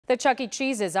The Chuck E.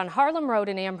 Cheese's on Harlem Road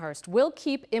in Amherst will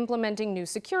keep implementing new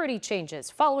security changes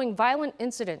following violent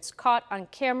incidents caught on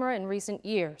camera in recent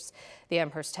years. The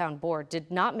Amherst Town Board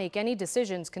did not make any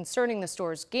decisions concerning the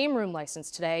store's game room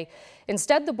license today.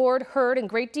 Instead, the board heard in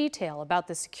great detail about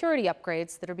the security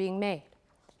upgrades that are being made.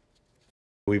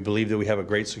 We believe that we have a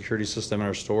great security system in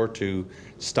our store to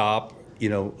stop,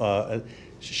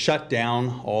 shut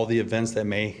down all the events that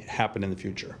may happen in the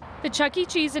future. The Chuck E.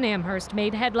 Cheese in Amherst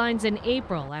made headlines in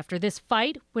April after this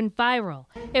fight went viral.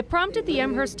 It prompted the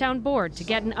Amherst Town Board to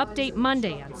get an update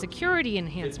Monday on security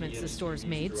enhancements the store's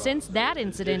made since that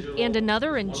incident and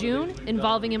another in June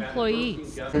involving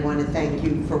employees. I want to thank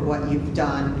you for what you've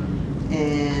done,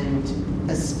 and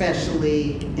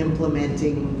especially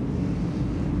implementing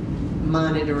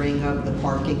monitoring of the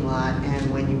parking lot,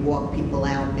 and when you walk people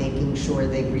out, making sure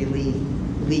they really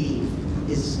leave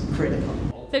is critical.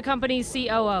 The company's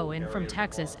COO in from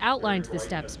Texas outlined the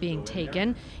steps being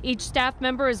taken. Each staff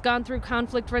member has gone through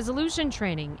conflict resolution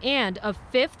training, and a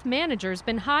fifth manager's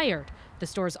been hired. The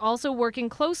store's also working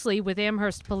closely with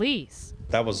Amherst police.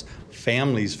 That was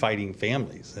families fighting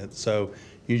families, and so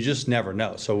you just never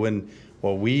know. So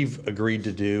what we've agreed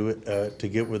to do to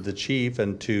get with the chief,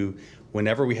 and to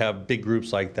whenever we have big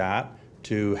groups like that,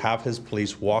 to have his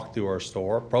police walk through our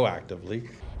store proactively.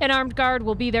 An armed guard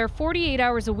will be there 48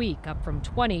 hours a week, up from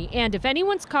 20. And if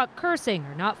anyone's caught cursing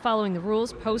or not following the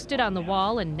rules posted on the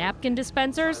wall and napkin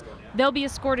dispensers, they'll be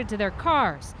escorted to their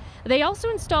cars. They also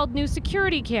installed new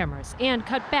security cameras and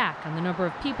cut back on the number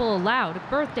of people allowed at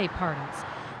birthday parties.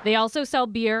 They also sell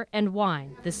beer and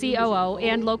wine. The COO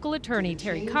and local attorney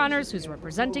Terry Connors, who's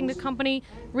representing the company,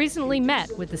 recently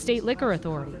met with the state liquor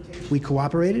authority. We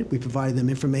cooperated, we provided them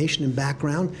information and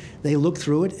background. They looked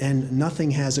through it and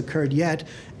nothing has occurred yet.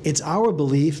 It's our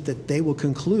belief that they will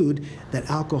conclude that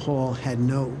alcohol had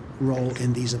no role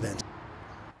in these events.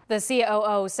 The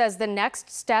COO says the next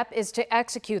step is to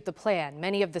execute the plan.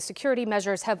 Many of the security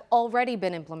measures have already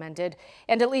been implemented,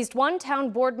 and at least one town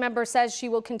board member says she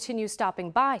will continue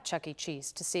stopping by Chuck E.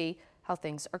 Cheese to see how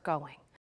things are going.